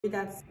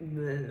That's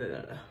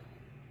bleh.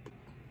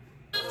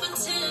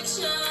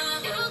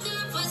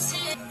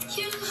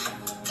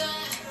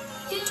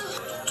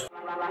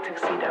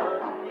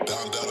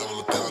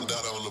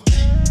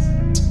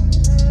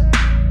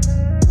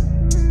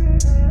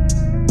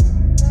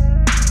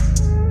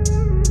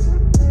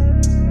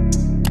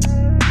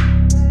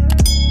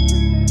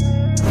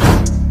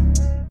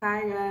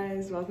 Hi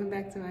guys, welcome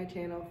back to my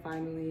channel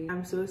finally.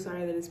 I'm so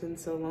sorry that it's been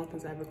so long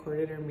since I've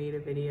recorded or made a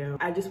video.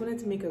 I just wanted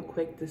to make a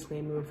quick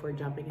disclaimer before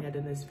jumping ahead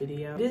in this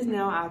video. It is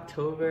now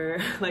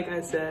October. Like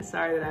I said,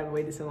 sorry that I've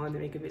waited so long to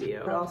make a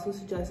video. I also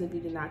suggest if you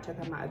did not check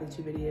out my other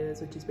two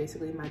videos, which is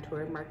basically my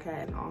tour of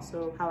Marquette and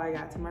also how I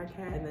got to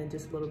Marquette, and then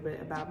just a little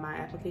bit about my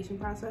application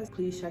process.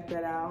 Please check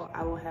that out.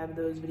 I will have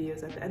those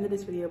videos at the end of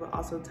this video, but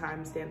also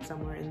timestamped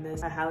somewhere in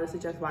this. I highly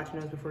suggest watching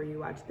those before you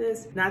watch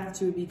this. Not that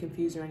you would be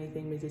confused or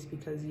anything, but just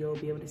because you'll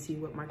be able to see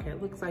what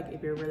Marquette looks like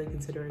if you're really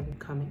considering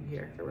coming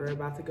here. We're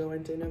about to go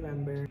into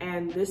November,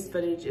 and this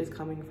footage is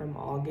coming from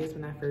August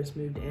when I first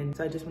moved in,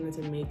 so I just wanted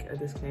to make a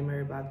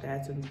disclaimer about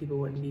that so that people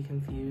wouldn't be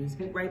confused.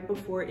 Right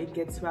before it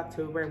gets to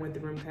October and what the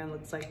room kind of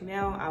looks like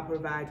now, I'll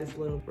provide just a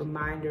little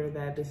reminder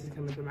that this is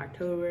coming from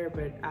October,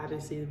 but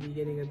obviously the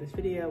beginning of this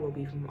video will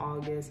be from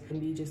August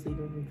and me just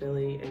leaving from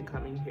Philly and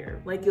coming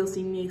here. Like you'll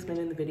see me explain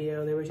in the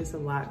video, there was just a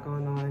lot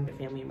going on, a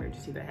family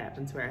emergency that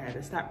happened where I had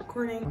to stop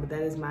recording, but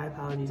that is my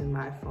apologies and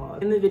my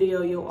fault. In the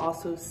video, you'll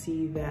also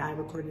see that I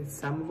recorded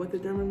some of what the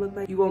dorm room looked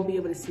like. You won't be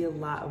able to see a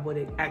lot of what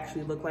it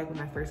actually looked like when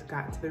I first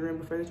got to the room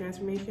before the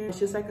transformation. It's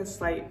just like a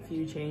slight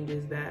few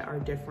changes that are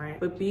different,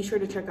 but be sure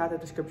to check out the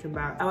description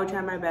box. I will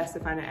try my best to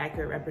find an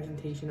accurate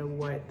representation of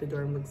what the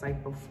dorm looks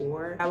like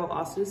before. I will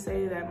also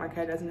say that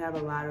Marquette doesn't have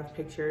a lot of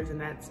pictures, and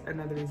that's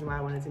another reason why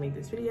I wanted to make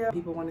this video.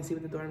 People want to see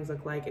what the dorms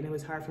look like, and it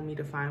was hard for me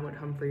to find what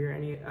Humphrey or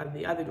any of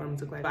the other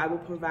dorms look like. But I will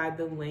provide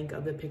the link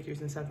of the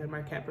pictures and stuff that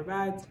Marquette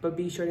provides, but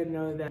be sure to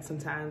know that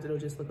sometimes it'll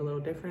just look a little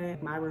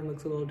different. My room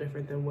looks a little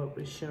different than what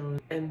was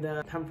shown in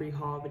the Humphrey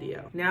Hall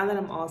video. Now that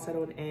I'm all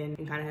settled in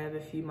and kind of have a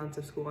few months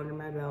of school under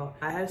my belt,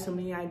 I have so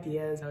many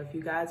ideas. So if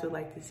you guys would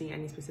like to see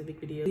any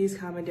specific videos, please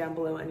comment down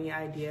below any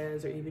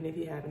ideas, or even if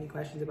you have any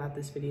questions about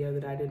this video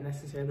that I didn't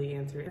necessarily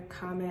answer,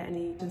 comment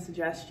any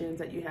suggestions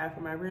that you have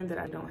for my room that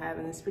I don't have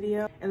in this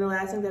video. And the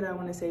last thing that I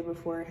want to say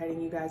before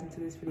heading you guys into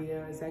this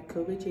video is that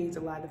COVID changed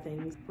a lot of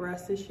things for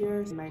us this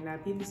year. It might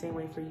not be the same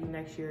way for you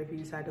next year if you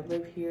decide to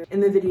live here. In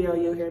the video,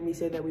 you'll hear me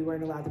say that we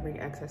weren't allowed to bring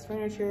excess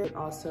furniture.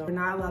 Also, we're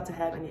not allowed to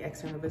have any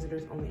external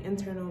visitors, only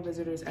internal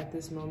visitors at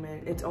this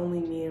moment. It's only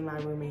me and my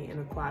roommate in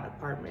a quad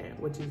apartment,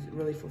 which is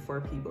really for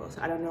 4 people.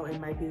 So I don't know, it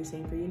might be the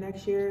same for you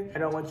next year. I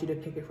don't want you to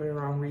pick it for the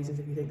wrong reasons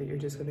if you think that you're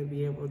just gonna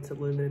be able to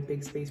live in a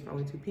big space for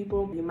only 2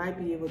 people. You might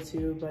be able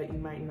to, but you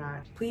might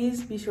not.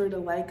 Please be sure to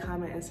like,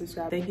 comment, and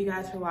subscribe. Thank you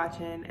guys for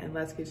watching, and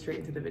let's get straight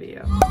into the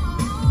video.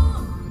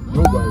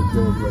 Nobody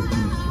does like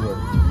these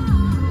sweats.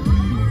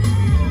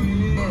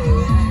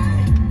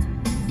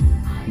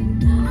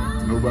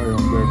 Nobody on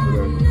back for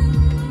that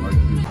like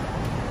this.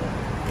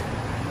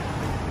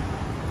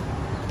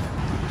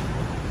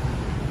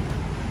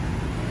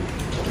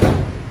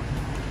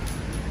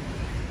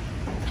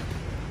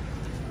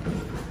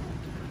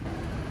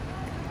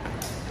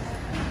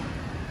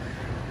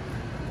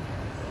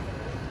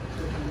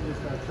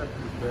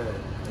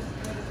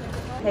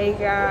 Hey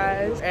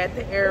guys, at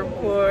the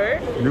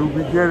airport. New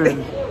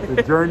beginnings.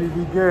 The journey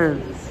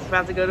begins.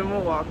 About to go to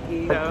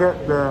Milwaukee.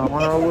 Marquette down,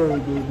 on our way,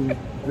 baby.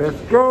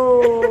 Let's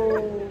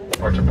go!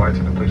 Departure flights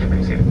and please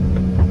remain seated.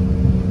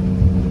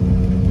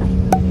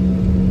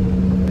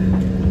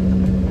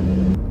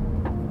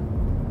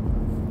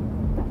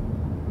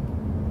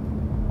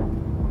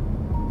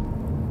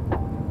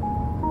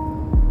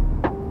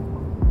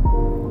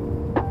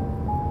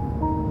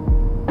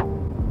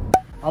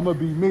 I'm gonna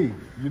be me,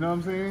 you know what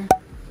I'm saying?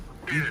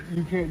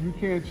 You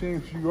can't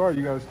change who you are.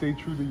 You gotta stay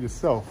true to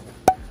yourself.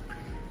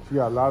 She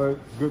got a lot of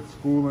good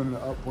schooling and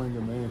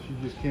upbringing, man. She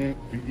just can't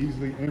be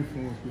easily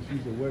influenced because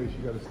she's away. She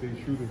gotta stay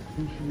true to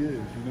who she is,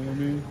 you know what I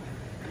mean?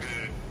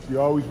 She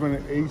always been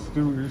an A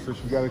student, so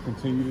she gotta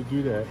continue to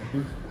do that.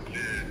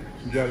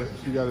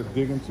 She gotta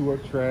dig into her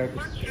track.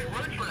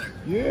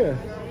 Yeah.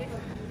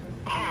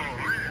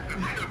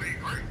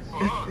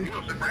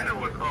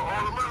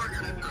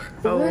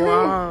 Oh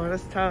wow,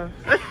 that's tough.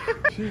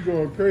 She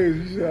going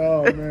crazy. She said,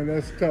 oh man,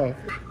 that's tough.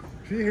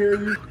 She hear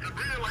you.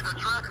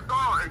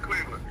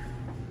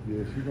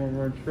 Yeah, she gonna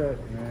run track,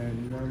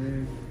 man. You know what I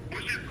mean?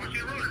 What's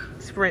she running?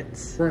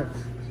 Sprints.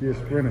 She a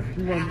sprinter.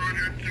 She run. 200,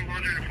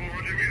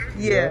 400 meters?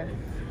 Yeah.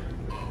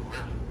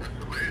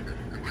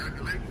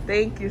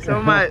 Thank you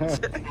so much.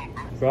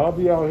 So I'll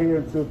be out here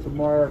until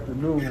tomorrow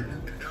afternoon.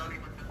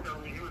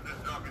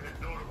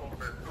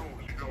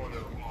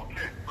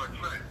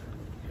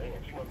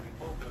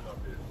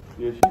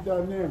 Yeah, she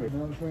dynamic, you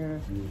know what I'm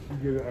saying? Yeah, she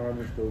get it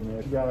honest though,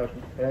 man. She got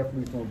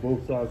athletes on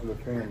both sides of the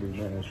family,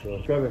 man.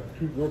 So she gotta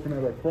keep working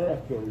at her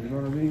craft though, you know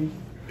what I mean?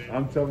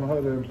 I'm telling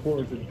her the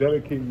importance of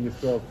dedicating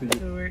yourself to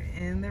So we're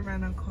in the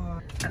rental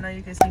car. I know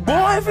you can see my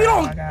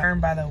eyebrow. I got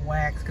burned by the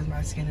wax because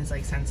my skin is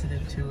like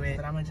sensitive to it.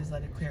 But I'm gonna just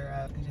let it clear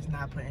up and just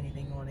not put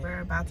anything on it. We're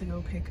about to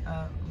go pick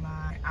up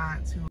my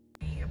aunts who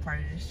a part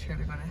of this trip.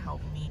 They're gonna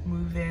help me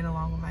move in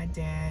along with my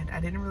dad. I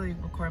didn't really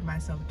record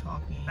myself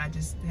talking. I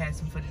just had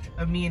some footage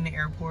of me in the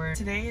airport.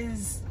 Today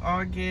is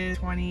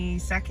August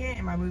 22nd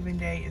and my moving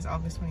day is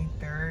August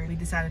 23rd. We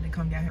decided to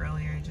come down here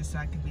earlier just so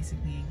I could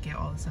basically get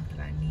all the stuff that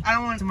I need. I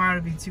don't want tomorrow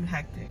to be too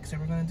hectic, so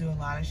we're gonna do a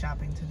lot of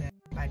shopping today.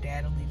 My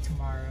dad will leave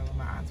tomorrow and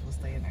my aunts will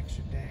stay an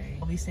extra day.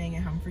 I'll be staying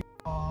at Humphrey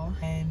Hall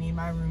and me and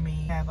my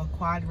roommate have a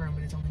quad room,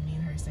 but it's only me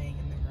and her staying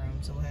in the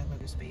room, so we'll have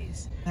other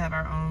space. We'll have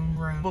our own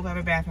room. We'll have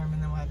a bathroom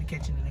and then we'll have a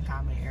kitchen and a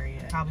common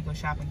area. Probably go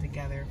shopping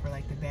together for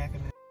like the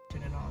bathroom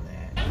and all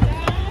that.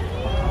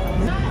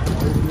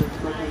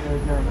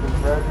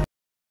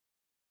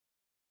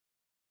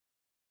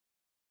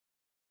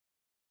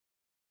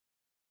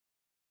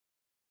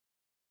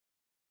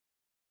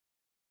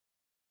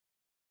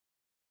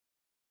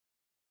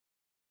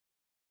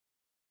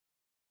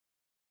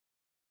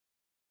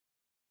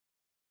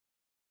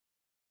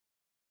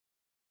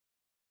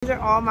 These are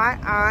all my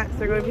aunts.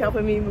 They're going to be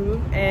helping me move.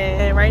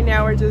 And right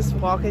now we're just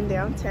walking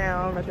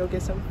downtown. I'm going to go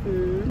get some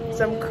food,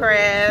 some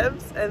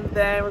crabs, and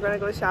then we're going to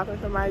go shopping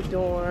for my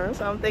dorm.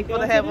 So I'm thankful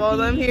to have all of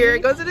them here.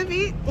 Go to the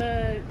beach.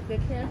 The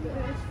campus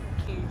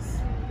is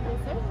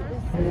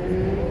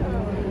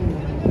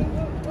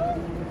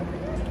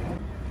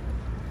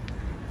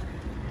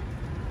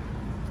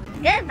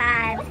Good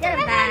vibes, good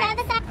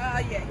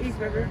vibes. yeah, East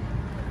River.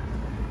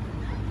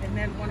 And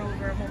then one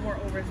more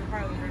over is the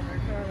Harlem River.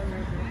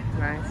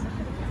 Nice.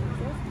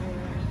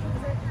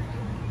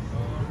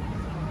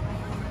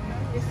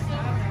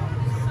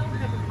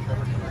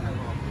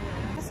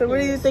 So what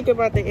do you think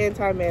about the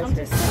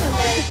anti-maskers?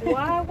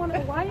 Why you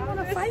wanna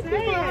fight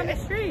people on the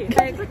street?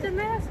 Like, put the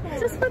mask on.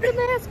 Just put the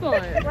mask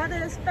on. Whether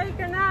it's fake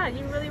or not,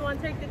 you really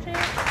want to take the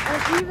chance?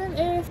 And even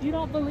if you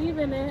don't believe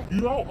in it,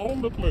 You don't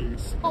own the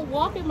place. don't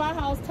walk in my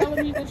house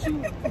telling me that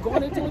you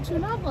going to do what you're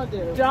not gonna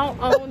do. Don't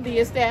own the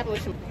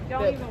establishment.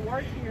 Don't even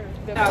work here.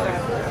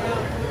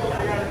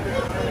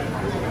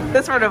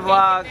 This for the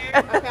vlog.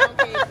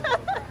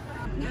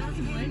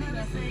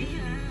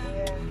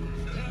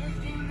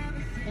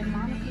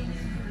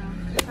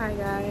 Hi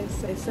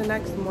guys, it's the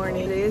next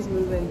morning. Today is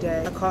moving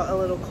day. I caught a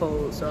little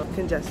cold, so I'm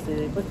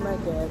congested with my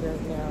dad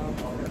right now.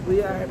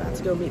 We are about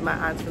to go meet my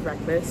aunts for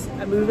breakfast.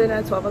 I moved in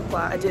at 12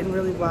 o'clock. I didn't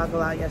really vlog a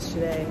lot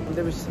yesterday.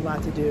 There was just a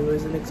lot to do. It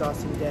was an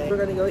exhausting day. We're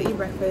gonna go eat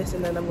breakfast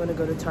and then I'm gonna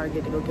go to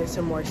Target and go get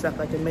some more stuff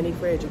like a mini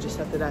fridge or just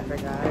stuff that I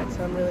forgot.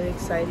 So I'm really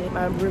excited.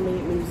 My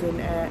roommate moves in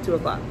at 2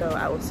 o'clock, so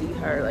I will see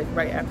her like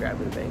right after I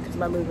move in because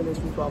my move-in is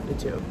from 12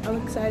 to 2.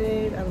 I'm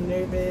excited. I'm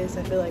nervous.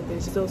 I feel like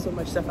there's still so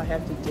much stuff I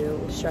have to do.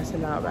 I'm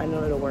stressing out, but I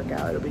know it'll work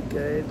out. It'll be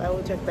good. I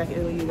will check back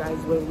in with you guys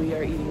when we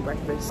are eating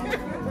breakfast.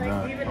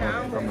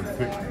 I'm gonna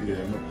pick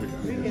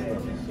this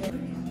stuff.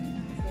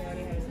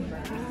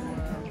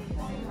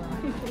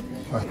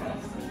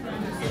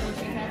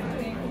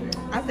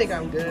 I think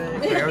I'm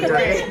good.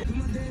 Okay.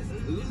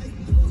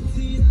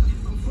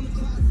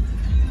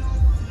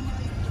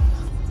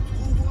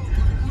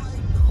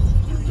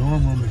 The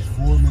dorm room is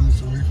 4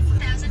 minutes away from me.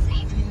 1,000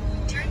 feet.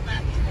 Turn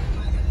left.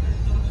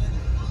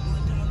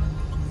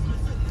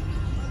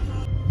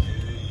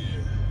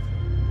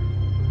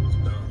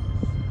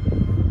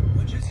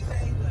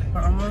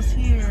 We're almost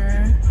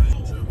here.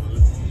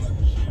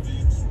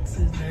 This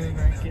is very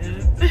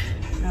good.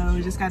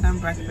 We just got done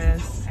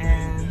breakfast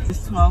and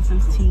it's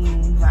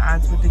 12:15. My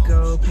aunts went to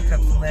go pick up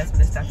some last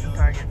minute stuff from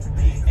Target for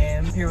me.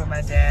 And I'm here with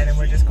my dad and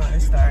we're just going to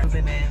start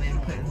moving in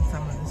and putting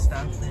some of the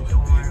stuff in the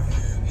dorm.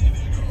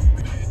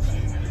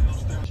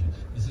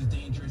 This is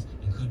dangerous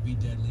and could be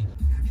deadly.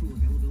 Actual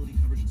availability,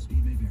 coverage, and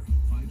speed may vary.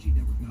 5G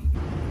network not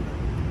available.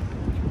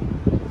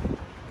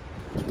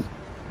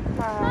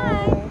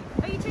 Hi.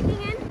 Are you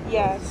checking in?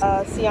 Yes.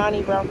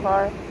 Siani brown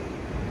car.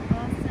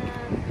 Awesome.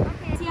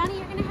 Okay. Tiana,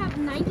 you're gonna have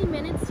 90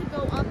 minutes to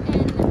go up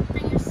and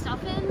bring your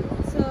stuff in.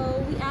 So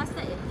we ask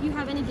that if you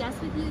have any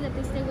guests with you, that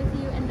they stay with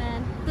you, and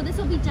then so this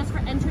will be just for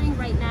entering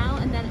right now,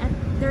 and then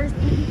there's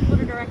going to be people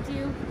to direct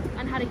you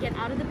on how to get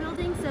out of the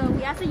building. So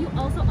we ask that you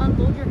also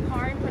unload your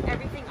car and put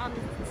everything on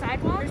the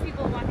sidewalk. There's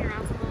people walking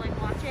around, so we'll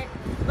like watch it,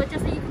 but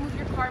just that you can move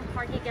your car and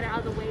park it, get it out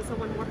of the way, so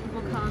when more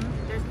people come,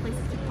 there's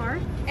places to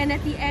park. And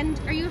at the end,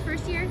 are you a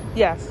first year?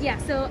 Yes. Yeah.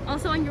 So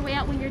also on your way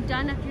out, when you're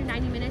done after your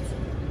 90 minutes,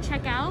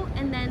 check out,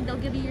 and then they'll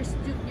give you your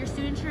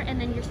student shirt and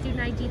then your student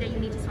ID that you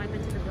need to swipe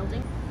into the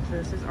building. So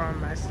this is all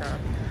my stuff.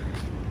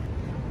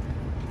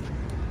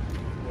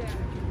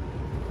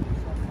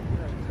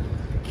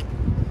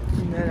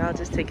 And then I'll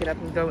just take it up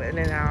and go in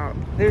and out.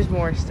 There's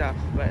more stuff,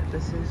 but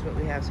this is what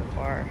we have so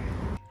far.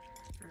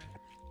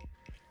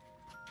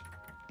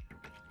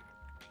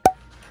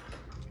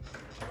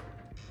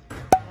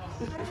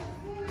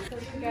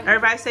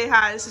 Everybody say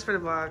hi. This is for the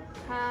vlog.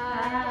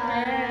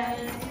 Hi.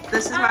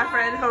 This is my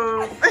friend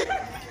Hope.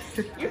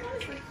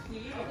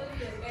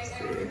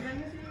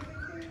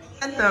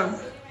 Anthem.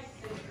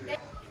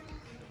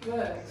 Good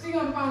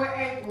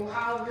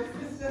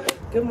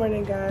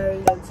morning,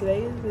 guys.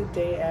 Today is the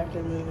day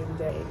after moving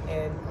day,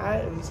 and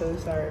I am so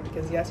sorry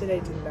because yesterday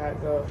did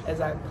not go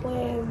as I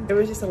planned. There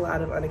was just a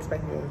lot of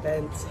unexpected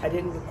events. I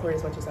didn't record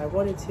as much as I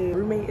wanted to. My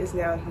roommate is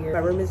now here. My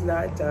room is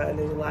not done.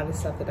 There's a lot of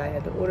stuff that I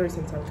had to order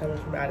since I'm coming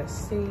from out of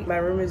state. My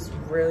room is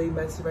really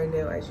messy right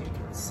now, as you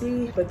can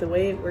see, but the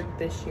way it worked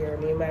this year,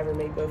 me and my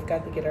roommate both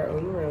got to get our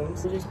own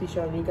rooms. We'll just be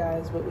showing you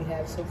guys what we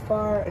have so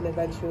far, and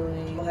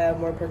eventually we'll have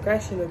more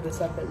progression of the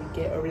stuff that we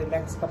get over the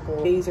next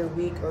couple days or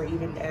week or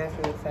even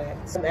after the fact.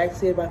 I'm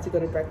actually about to go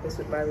to breakfast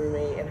with my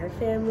roommate and her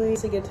family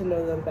to get to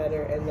know them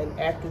better, and then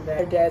after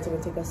that, her dad's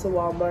gonna take us to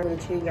Walmart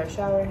to change our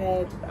shower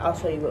head. I'll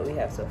show you what we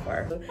have so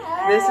far. This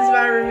is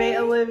my roommate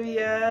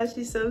Olivia.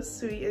 She's so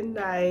sweet and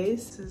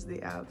nice. This is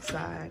the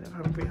outside of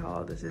Humphrey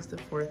Hall. This is the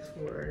 4th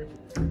floor.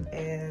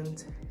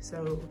 And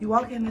so you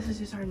walk in, this is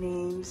just our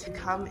names. You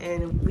come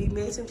in, we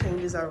made some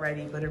changes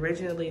already, but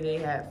originally they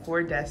had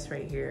 4 desks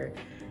right here,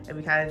 and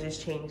we kind of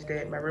just changed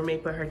it. My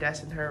roommate put her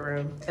desk in her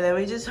room, and then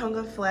we just hung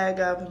a flag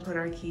up and put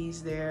our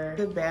keys there.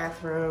 The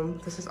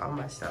bathroom, this is all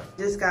my stuff.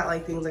 Just got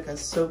like things like a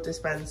soap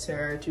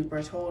dispenser,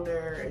 toothbrush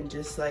holder, and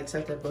just like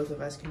stuff that both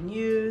of us can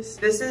use.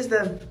 This is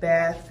the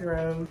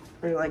bathroom.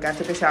 Like I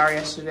took a shower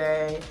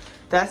yesterday.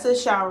 That's a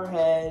shower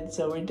head,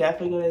 so we're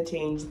definitely gonna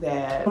change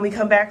that. When we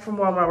come back from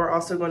Walmart, we're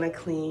also gonna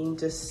clean,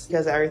 just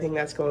because of everything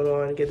that's going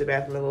on, get the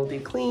bathroom a little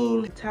deep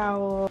clean.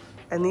 Towel.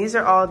 And these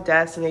are all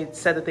desks, and they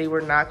said that they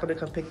were not going to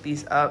come pick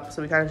these up, so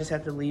we kind of just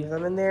have to leave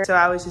them in there. So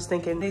I was just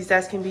thinking these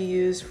desks can be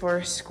used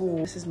for school.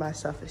 This is my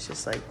stuff. It's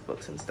just like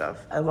books and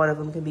stuff. And one of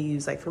them can be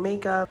used like for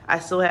makeup. I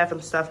still have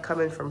some stuff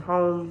coming from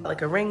home,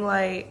 like a ring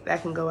light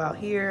that can go out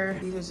here.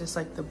 These are just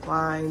like the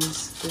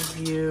blinds, the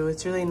view.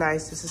 It's really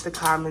nice. This is the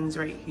commons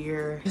right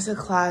here. There's a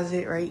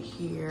closet right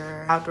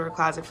here. Outdoor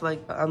closet for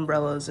like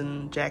umbrellas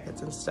and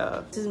jackets and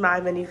stuff. This is my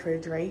mini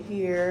fridge right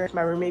here.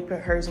 My roommate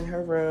put hers in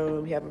her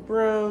room. We have a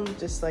broom,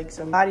 just like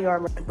some body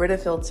armor, a Brita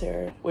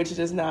filter, which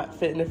does not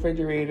fit in the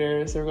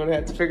refrigerator, so we're gonna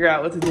have to figure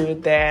out what to do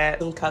with that.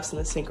 Some cups in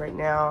the sink right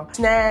now.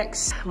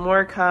 Snacks,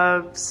 more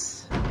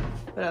cups.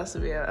 What else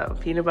do we have?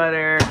 Peanut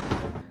butter,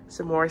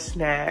 some more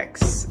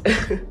snacks,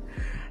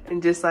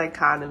 and just like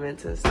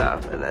condiments and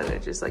stuff. And then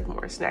there's just like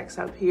more snacks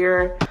up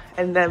here.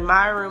 And then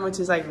my room,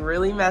 which is like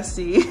really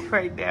messy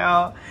right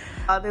now.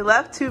 They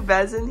left 2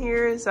 beds in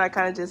here, so I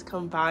kind of just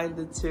combined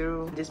the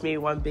 2, just made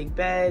 1 big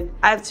bed.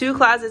 I have 2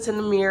 closets in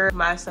the mirror,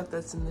 my stuff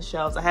that's in the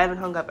shelves. I haven't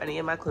hung up any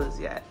of my clothes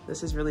yet.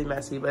 This is really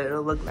messy, but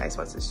it'll look nice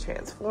once it's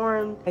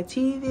transformed. My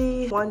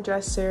TV, 1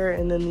 dresser,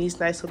 and then these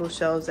nice little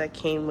shelves that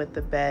came with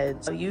the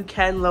beds. So you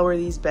can lower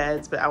these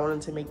beds, but I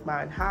wanted to make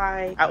mine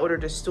high. I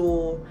ordered a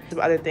stool, some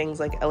other things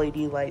like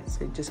LED lights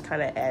to just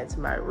kind of add to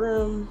my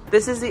room.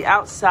 This is the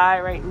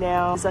outside right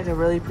now. It's like a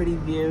really pretty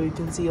view. You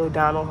can see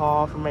O'Donnell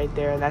Hall from right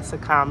there, and that's the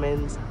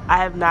commons. I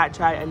have not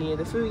tried any of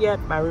the food yet.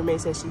 My roommate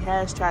says she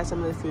has tried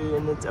some of the food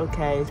and it's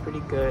okay, it's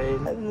pretty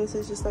good. And this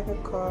is just like a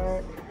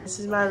cart. This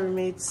is my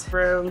roommate's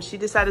room. She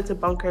decided to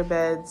bunk her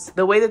beds.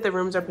 The way that the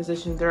rooms are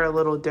positioned, they're a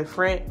little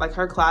different. Like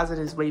her closet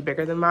is way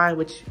bigger than mine,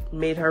 which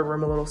made her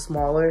room a little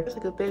smaller. It's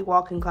like a big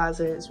walk-in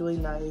closet, it's really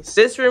nice.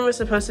 This room was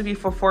supposed to be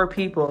for 4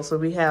 people, so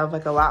we have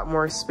like a lot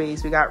more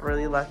space. We got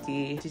really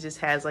lucky. She just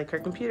has like her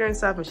computer and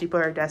stuff, and she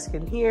put her desk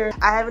in here.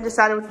 I haven't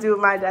decided what to do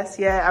with my desk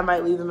yet. I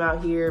might leave them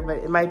out here, but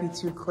it might be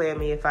too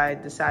clammy if I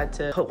decide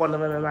to put one of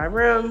them in my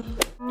room.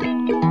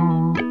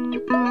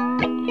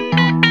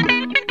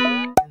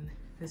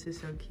 This is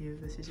so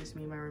cute. This is just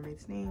me and my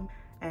roommate's name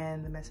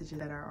and the messages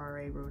that our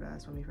RA wrote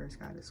us when we first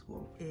got to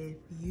school. If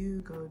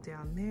you go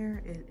down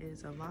there, it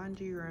is a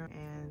laundry room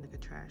and like a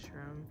trash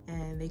room,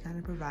 and they kind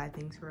of provide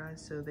things for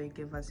us. So they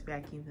give us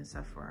vacuums and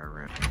stuff for our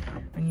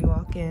room. When you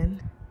walk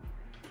in,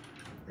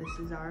 this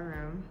is our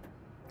room,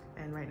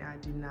 and right now I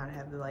do not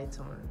have the lights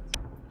on.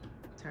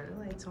 Turn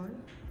the lights on.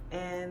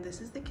 And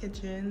this is the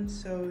kitchen.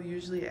 So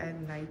usually at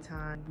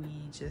nighttime,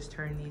 we just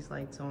turn these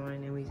lights on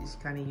and we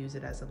just kind of use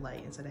it as a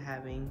light instead of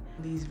having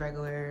these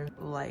regular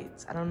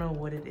lights. I don't know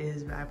what it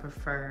is, but I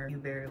prefer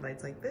either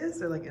lights like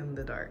this or like in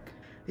the dark.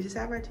 We just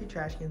have our 2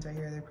 trash cans right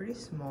here. They're pretty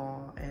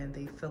small and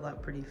they fill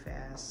up pretty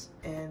fast.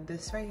 And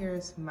this right here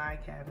is my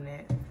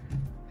cabinet.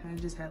 I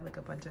just had like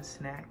a bunch of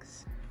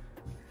snacks.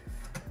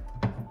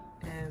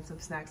 And some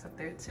snacks up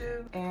there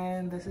too.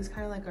 And this is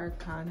kind of like our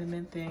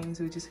condiment thing.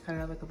 So we just kind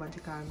of have like a bunch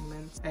of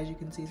condiments. As you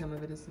can see, some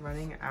of it is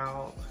running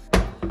out.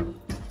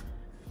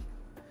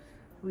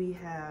 We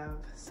have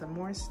some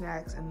more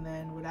snacks, and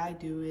then what I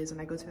do is when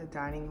I go to the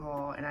dining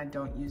hall and I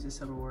don't use the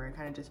silverware, I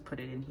kind of just put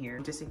it in here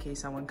just in case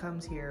someone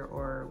comes here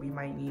or we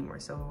might need more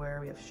silverware.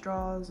 We have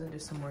straws and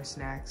just some more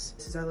snacks.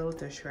 This is our little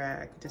dish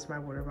rack, just my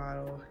water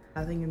bottle.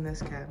 Nothing in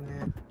this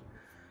cabinet.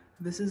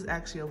 This is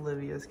actually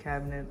Olivia's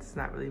cabinet. It's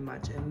not really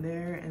much in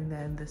there. And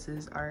then this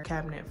is our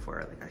cabinet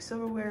for like our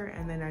silverware.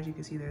 And then as you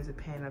can see, there's a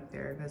pan up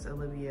there because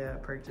Olivia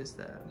purchased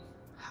the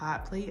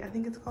hot plate, I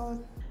think it's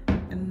called.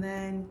 And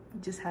then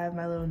just have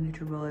my little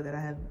NutriBullet that I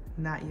have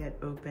not yet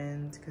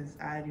opened because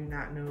I do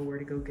not know where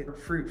to go get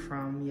fruit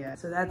from yet.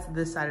 So that's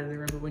this side of the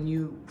room. But when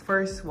you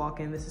first walk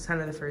in, this is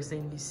kind of the first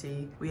thing you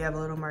see. We have a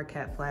little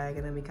Marquette flag,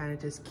 and then we kind of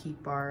just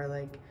keep our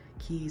like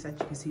keys that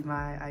you can see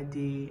my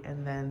ID,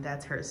 and then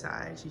that's her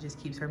side. She just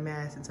keeps her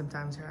mask and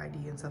sometimes her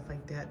ID and stuff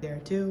like that there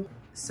too.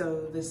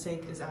 So the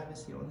sink is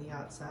obviously on the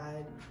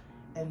outside.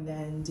 And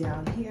then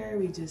down here,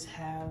 we just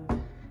have,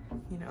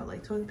 you know,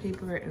 like toilet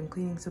paper and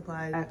cleaning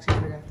supplies. I actually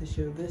forgot to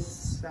show this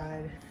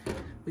side.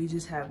 We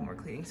just have more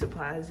cleaning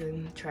supplies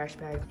and trash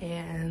bags.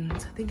 And I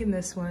think in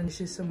this one, it's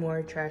just some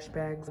more trash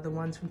bags, the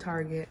ones from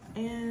Target,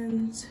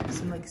 and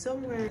some like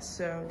silverware.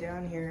 So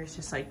down here, it's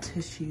just like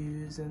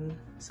tissues and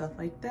stuff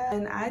like that.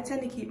 And I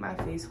tend to keep my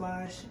face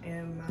wash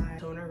and my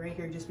toner right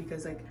here just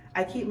because like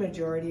I keep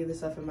majority of the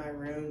stuff in my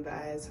room, but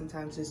I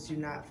sometimes just do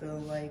not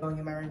feel like going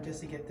in my room just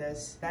to get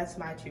this. That's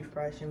my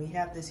toothbrush, and we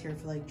have this here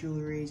for like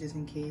jewelry just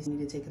in case we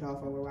need to take it off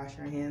while we're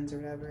washing our hands or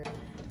whatever.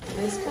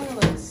 This kind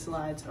of like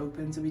slides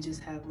open, so we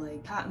just have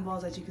like cotton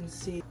balls that you can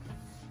see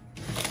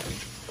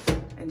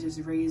and just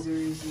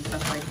razors and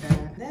stuff like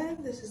that.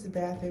 Then this is the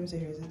bathroom. So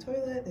here's the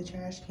toilet, the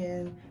trash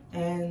can,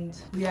 and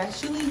we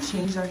actually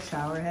changed our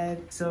shower head.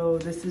 So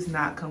this does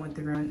not come with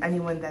the room.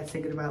 Anyone that's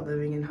thinking about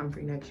living in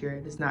Humphrey next year,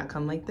 it does not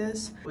come like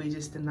this. We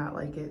just did not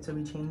like it, so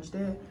we changed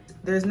it.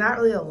 There's not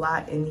really a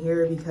lot in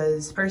here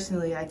because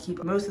personally I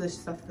keep most of the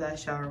stuff that I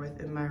shower with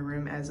in my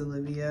room as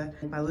Olivia.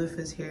 My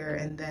loofah's here,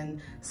 and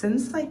then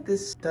since like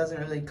this doesn't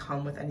really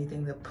come with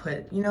anything to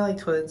put, you know, like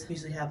toilets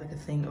usually have like a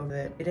thing over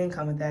it. It didn't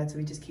come with that, so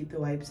we just keep the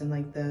wipes and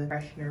like the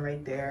freshener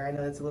right there. I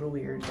know that's a little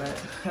weird, but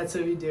that's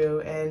what we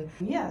do. And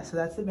yeah, so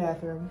that's the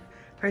bathroom.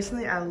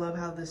 Personally, I love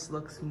how this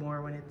looks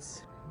more when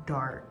it's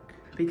dark.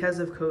 Because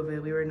of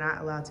COVID, we were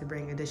not allowed to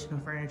bring additional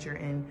furniture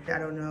in. I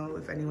don't know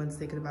if anyone's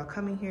thinking about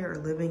coming here or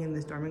living in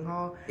this dorming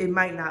hall. It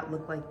might not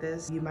look like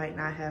this. You might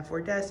not have 4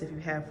 desks. If you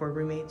have 4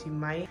 roommates, you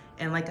might.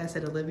 And like I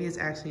said, Olivia's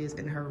actually is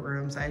in her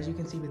room. So as you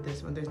can see with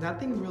this one, there's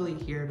nothing really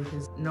here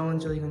because no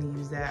one's really gonna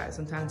use that.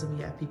 Sometimes when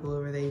we have people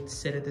over, they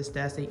sit at this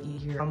desk, they eat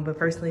here. But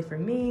personally for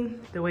me,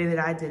 the way that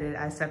I did it,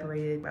 I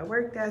separated my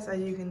work desk, as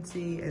you can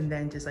see, and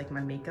then just like my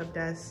makeup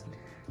desk.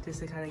 Just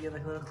to kind of give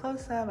like a little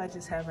close-up, I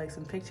just have like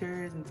some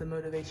pictures and some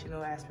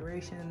motivational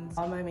aspirations.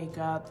 All my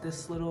makeup,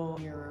 this little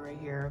mirror right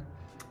here.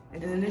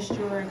 And in this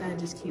drawer, I kind of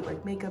just keep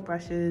like makeup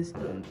brushes,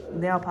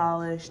 nail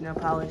polish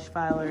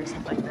filer,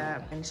 stuff like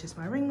that. And it's just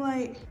my ring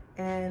light.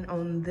 And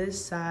on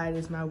this side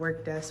is my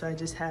work desk. So I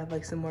just have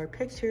like some more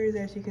pictures,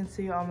 as you can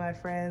see, all my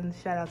friends.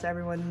 Shout out to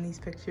everyone in these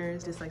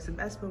pictures. Just like some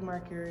Espo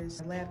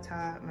markers, my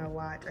laptop, my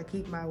watch. I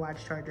keep my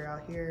watch charger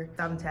out here,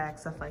 thumbtacks,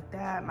 stuff like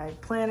that. My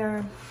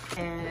planner,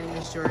 and in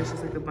this drawer is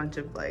just like a bunch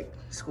of like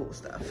school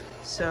stuff.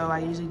 So I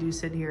usually do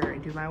sit here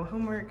and do my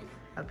homework.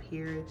 Up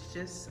here, it's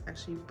just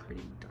actually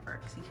pretty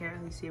dark, so you can't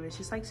really see it. It's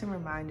just like some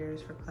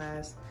reminders for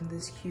class. And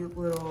this cute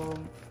little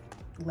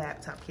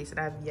laptop case that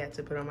I have yet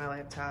to put on my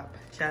laptop.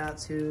 Shout out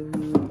to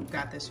who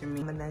got this for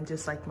me. And then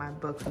just like my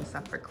books and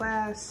stuff for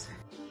class.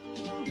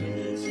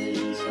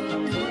 Missing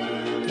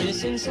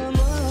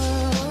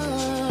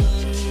someone.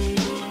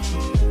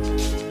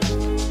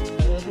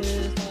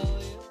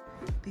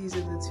 These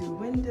are the 2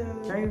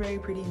 windows. Very, very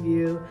pretty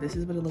view. This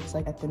is what it looks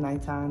like at the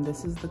nighttime.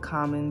 This is the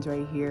commons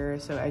right here.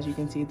 So as you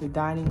can see, the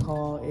dining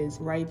hall is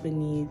right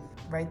beneath,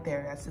 right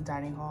there. That's the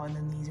dining hall. And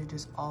then these are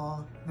just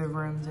all the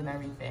rooms and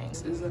everything.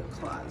 This is a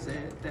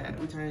closet that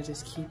we kind of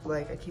just keep,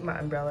 like, I keep my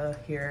umbrella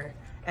here.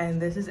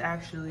 And this is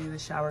actually the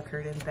shower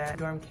curtain that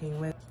dorm came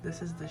with.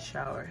 This is the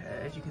shower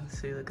head. As you can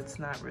see, like, it's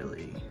not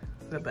really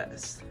the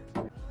best.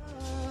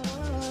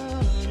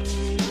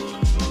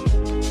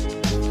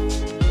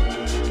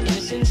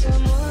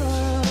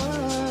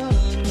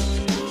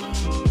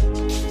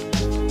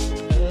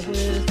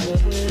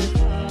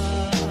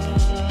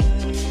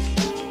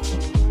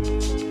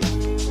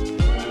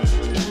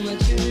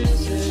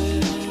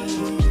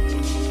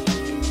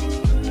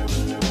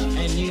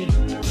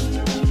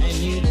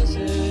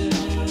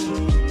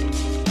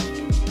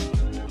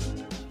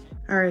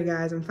 Alright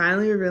guys, I'm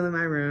finally revealing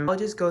my room. I'll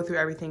just go through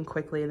everything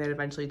quickly and then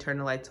eventually turn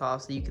the lights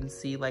off so you can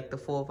see like the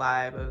full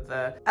vibe of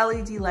the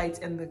LED lights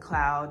in the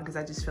cloud, because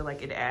I just feel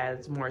like it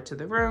adds more to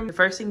the room. The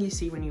first thing you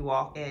see when you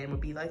walk in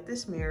would be like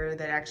this mirror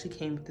that actually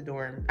came with the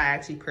dorm. I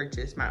actually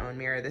purchased my own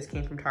mirror. This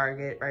came from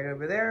Target right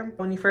over there.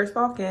 When you first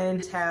walk in,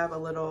 just have a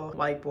little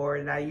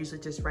whiteboard, and I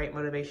usually just write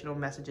motivational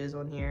messages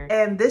on here.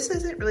 And this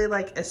isn't really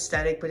like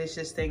aesthetic, but it's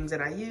just things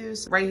that I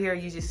use. Right here,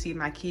 you just see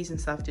my keys and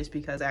stuff just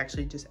because I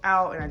actually just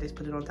out and I just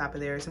put it on top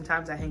of there.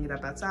 Sometimes I hang it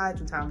up outside,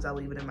 sometimes I'll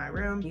leave it in my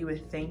room. You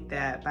would think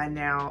that by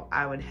now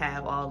I would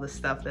have all the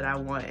stuff that I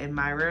want in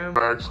my room.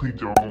 I actually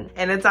don't.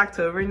 And it's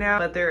October now,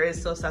 but there is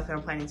still stuff that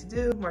I'm planning to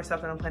do, more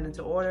stuff that I'm planning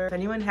to order. If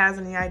anyone has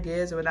any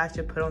ideas of what I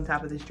should put on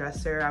top of this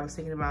dresser, I was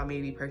thinking about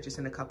maybe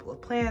purchasing a couple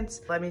of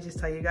plants. Let me just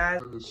tell you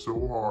guys, It's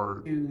so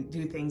hard to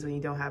do things when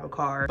you don't have a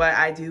car, but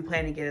I do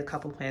plan to get a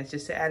couple plants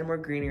just to add more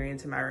greenery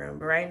into my room.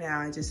 But right now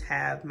I just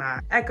have my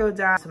Echo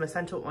Dot, some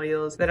essential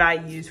oils that I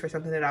use for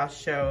something that I'll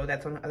show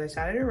that's on the other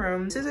side of the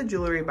room. This is a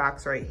jewelry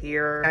box right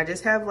here. I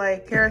just have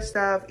like hair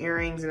stuff,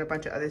 earrings, and a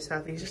bunch of other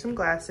stuff. These are some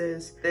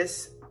glasses.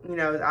 This, you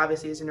know,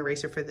 obviously is an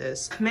eraser for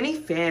this mini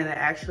fan that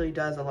actually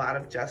does a lot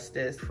of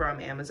justice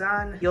from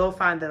Amazon. You'll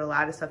find that a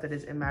lot of stuff that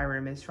is in my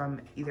room is from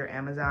either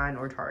Amazon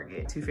or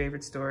Target, 2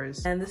 favorite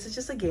stores. And this is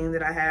just a game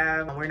that I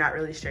have. We're not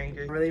really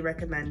strangers. I really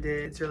recommend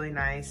it. It's really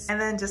nice.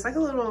 And then just like a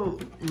little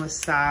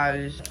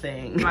massage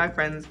thing my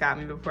friends got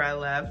me before I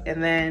left.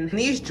 And then in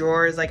these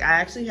drawers, like I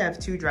actually have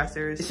 2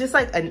 dressers. It's just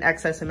like an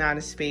excess amount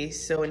of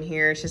space. So in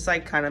here, it's just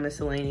like kind of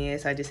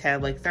miscellaneous. I just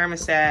have like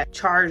thermostat,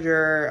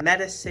 charger,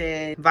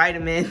 medicine,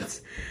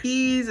 vitamins,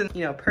 keys, and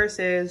you know,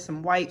 purses,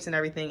 some wipes and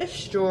everything.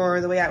 This drawer,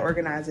 the way I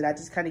organize it, I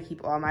just kind of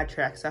keep all my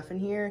track stuff in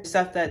here.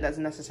 Stuff that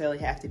doesn't necessarily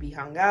have to be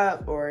hung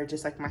up, or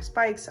just like my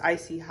spikes,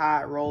 icy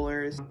hot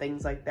rollers,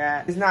 things like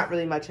that. There's not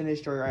really much in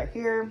this drawer right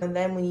here. And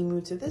then when you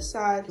move to this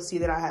side, you'll see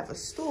that I have a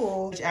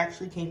stool, which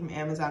actually came from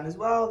Amazon as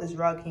well. This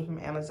rug came from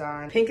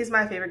Amazon. Pink is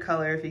my favorite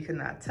color, if you could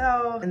not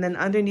tell. And then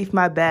underneath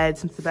my bed,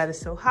 since the bed is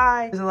so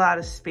high, there's a lot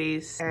of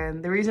space.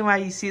 And the reason why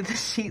you see the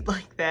sheet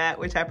like that,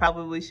 which I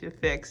probably should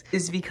fix,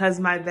 is because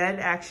my bed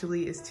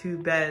actually is 2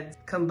 beds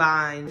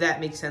combined. That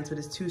makes sense, but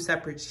it's 2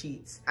 separate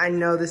sheets. I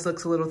know this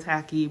looks a little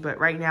tacky, but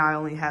right now I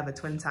only have a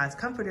twin size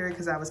comforter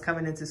because I was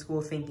coming into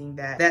school thinking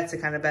that that's the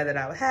kind of bed that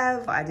I would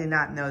have. I did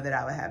not know that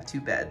I would have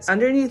 2 beds.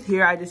 Underneath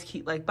here, I just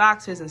keep like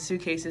boxes and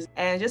suitcases,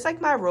 and just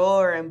like my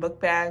roller and book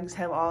bags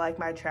have all like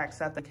my track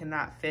stuff that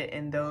cannot fit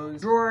in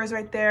those drawers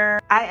right there.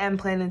 I am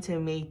planning to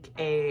make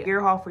a gear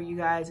haul for you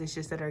guys. It's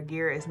just that our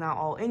gear is not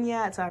all in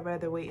yet, so I'd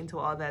rather wait until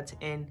all that's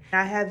in.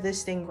 And I have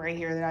this thing right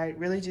here that I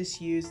really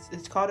just used.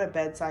 It's called a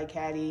bedside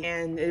caddy,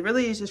 and it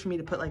really is just for me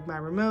to put like my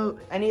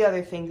remote, any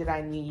other thing that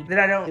I need that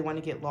I don't really want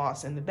to get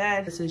lost in the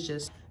bed. This is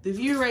just the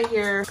view right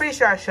here. Pretty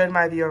sure I showed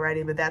my view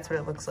already, but that's what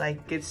it looks like.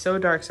 It gets so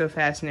dark so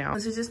fast now.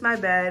 This is just my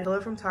bed, pillow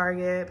from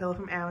Target, pillow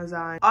from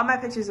Amazon, all my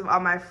pictures of all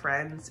my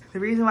friends. The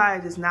reason why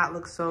it does not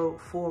look so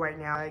full right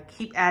now, I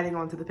keep adding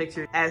on to the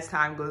pictures as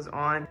time goes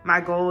on.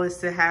 My goal is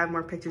to have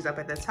more pictures up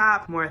at the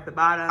top, more at the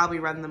bottom. I'll be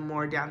running them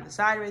more down the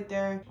side right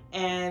there.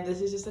 And this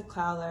is just a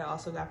cloud that I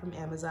also got from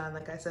Amazon.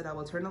 Like I said, I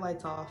will turn the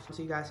lights off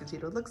so you guys can see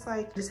what it looks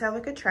like. Just have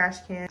like a trash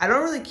can. I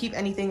don't really keep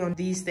anything on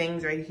these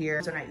things right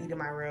here. So when I eat in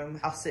my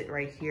room, I'll sit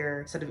right here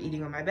instead of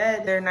eating on my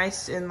bed. They're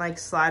nice and like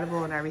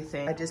slidable and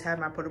everything. I just have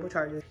my portable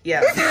charger.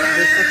 Yeah,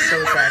 this looks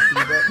so tacky,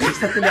 but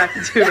there's nothing I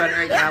can do about it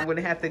right now. I'm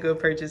gonna have to go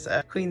purchase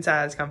a queen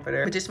size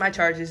comforter. But just my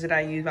chargers that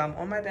I use while I'm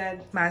on my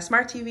bed. My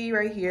smart TV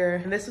right here.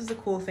 And this is the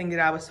cool thing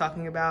that I was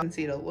talking about. You can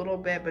see it a little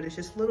bit, but it's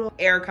just little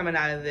air coming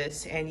out of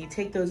this. And you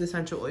take those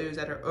essential oils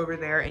that are over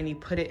there and you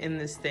put it in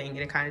this thing, and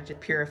it kind of just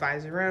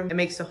purifies the room. It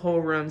makes the whole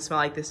room smell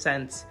like the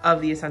scents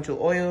of the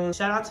essential oils.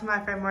 Shout out to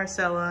my friend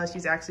Marcella.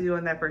 She's actually the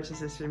one that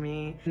purchased this for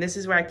me. And this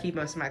is where I keep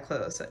most of my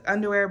clothes. So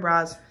underwear,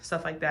 bras,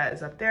 stuff like that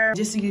is up there.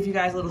 Just to give you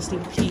guys a little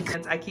sneak peek,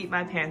 I keep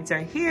my pants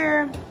right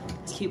here.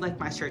 Just keep like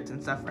my shirts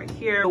and stuff right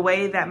here. The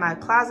way that my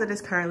closet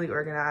is currently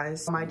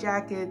organized, my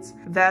jackets,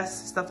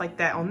 vests, stuff like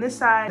that on this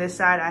side. This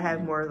side I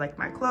have more like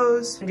my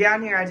clothes. And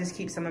down here I just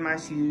keep some of my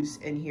shoes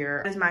in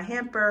here. There's my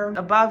hamper.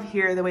 Above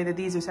here, the way that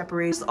these are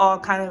separated, it's all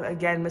kind of,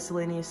 again,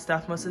 miscellaneous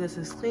stuff. Most of this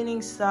is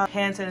cleaning stuff,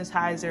 hand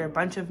sanitizer, a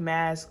bunch of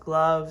masks,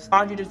 gloves,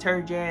 laundry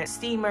detergent,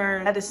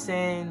 steamer,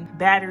 medicine,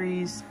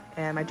 batteries,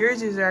 and my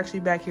jerseys are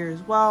actually back here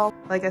as well.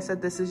 Like I said,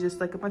 this is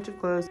just like a bunch of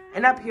clothes.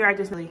 And up here, I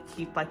just really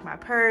keep like my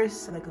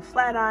purse, like a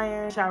flat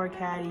iron, shower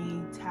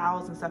caddy,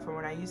 towels and stuff for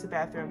when I use the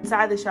bathroom.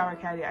 Inside the shower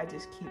caddy, I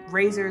just keep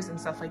razors and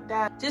stuff like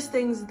that. Just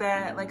things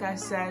that, like I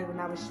said, when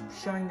I was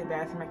showing the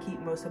bathroom, I keep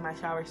most of my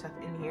shower stuff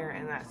in here,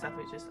 and that stuff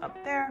is just up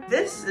there.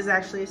 This is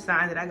actually a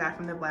sign that I got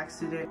from the Black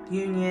Student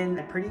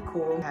Union. Pretty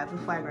cool. I have the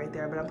flag right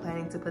there, but I'm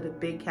planning to put a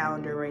big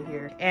calendar right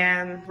here.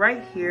 And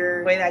right here,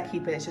 the way that I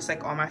keep it, it's just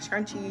like all my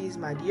scrunchies,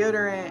 my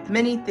deodorant,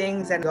 many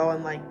things that go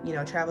in like, you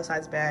know, travel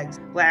size bags,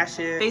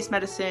 lashes, face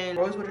medicine,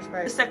 rose water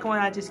spray. The second one,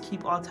 I just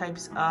keep all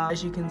types of,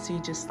 as you can see,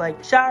 just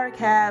like shower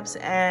caps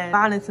and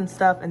bonnets and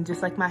stuff, and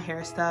just like my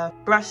hair stuff,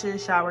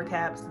 brushes, shower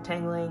caps,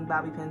 detangling,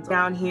 bobby pins.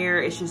 Down here,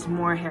 it's just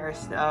more hair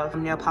stuff,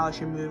 nail polish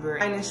remover.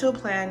 My initial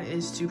plan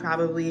is to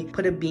probably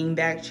put a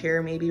beanbag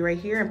chair maybe right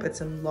here and put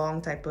some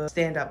long type of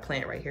stand-up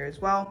plant right here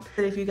as well.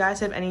 But if you guys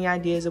have any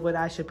ideas of what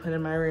I should put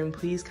in my room,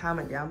 please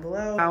comment down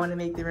below. I want to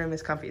make the room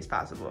as comfy as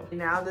possible.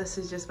 Now this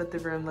is just what the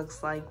room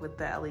looks like with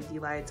the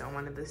LED lights on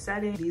one of the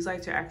settings. These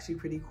lights are actually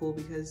pretty cool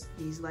because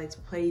these lights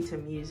play to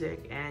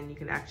music, and you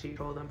can actually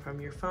control them from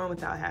your phone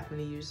without having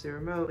to use the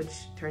remote, which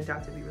turns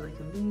out to be really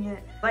convenient.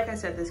 Like I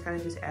said, this kind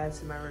of just adds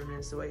to my room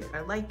in the way I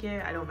like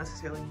it. I don't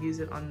necessarily use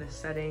it on this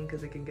setting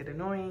because it can get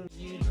annoying.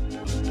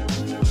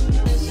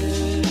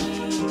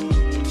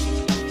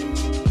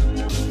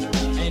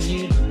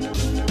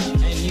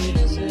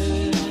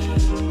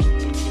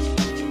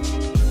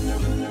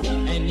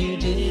 And you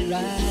did it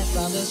right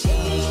from the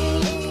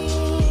start.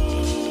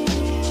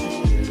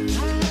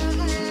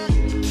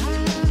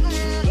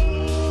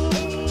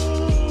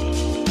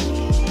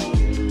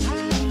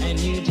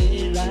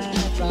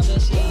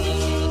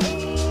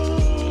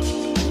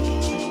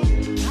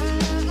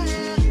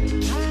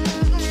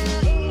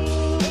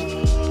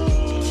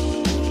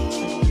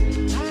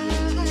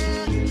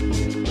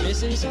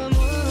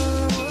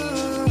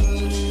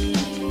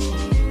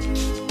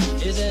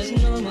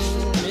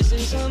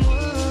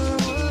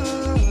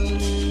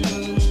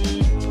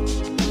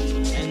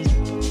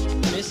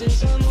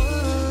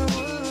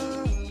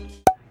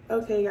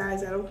 Okay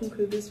guys, that'll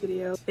conclude this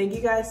video. Thank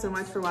you guys so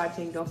much for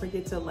watching. Don't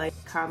forget to like,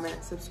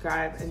 comment,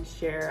 subscribe, and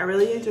share. I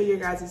really enjoy your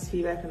guys'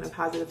 feedback and the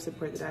positive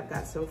support that I've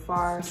got so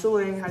far. I'm still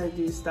learning how to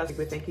do stuff,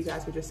 but thank you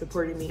guys for just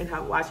supporting me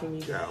and watching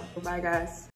me grow. Bye guys.